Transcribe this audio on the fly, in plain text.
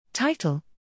Title: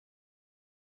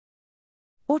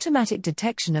 Automatic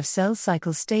detection of cell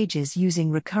cycle stages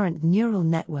using recurrent neural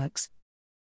networks.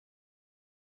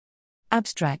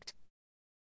 Abstract: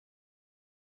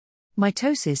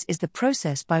 Mitosis is the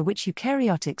process by which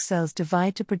eukaryotic cells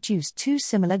divide to produce two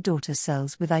similar daughter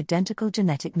cells with identical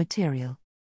genetic material.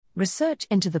 Research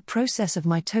into the process of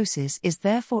mitosis is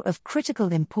therefore of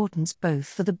critical importance both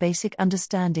for the basic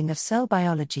understanding of cell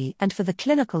biology and for the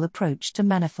clinical approach to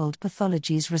manifold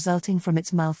pathologies resulting from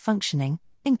its malfunctioning,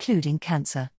 including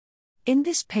cancer. In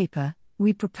this paper,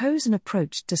 we propose an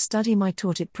approach to study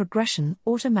mitotic progression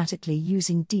automatically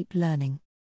using deep learning.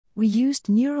 We used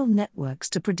neural networks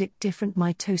to predict different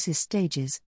mitosis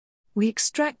stages. We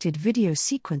extracted video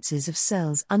sequences of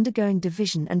cells undergoing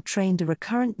division and trained a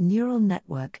recurrent neural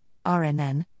network,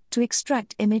 RNN, to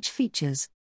extract image features.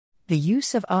 The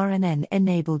use of RNN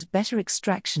enabled better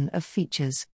extraction of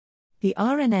features. The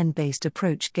RNN-based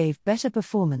approach gave better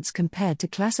performance compared to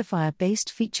classifier-based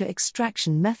feature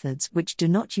extraction methods which do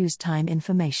not use time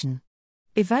information.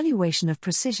 Evaluation of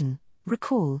precision,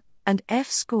 recall, and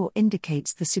F-score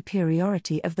indicates the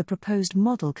superiority of the proposed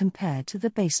model compared to the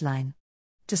baseline.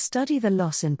 To study the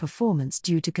loss in performance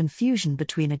due to confusion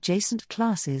between adjacent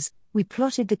classes, we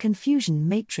plotted the confusion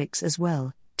matrix as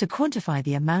well, to quantify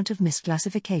the amount of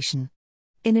misclassification.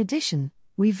 In addition,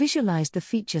 we visualized the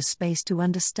feature space to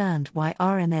understand why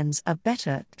RNNs are better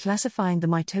at classifying the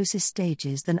mitosis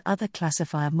stages than other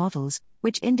classifier models,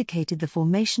 which indicated the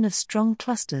formation of strong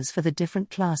clusters for the different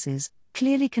classes,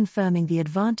 clearly confirming the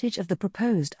advantage of the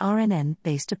proposed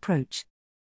RNN-based approach.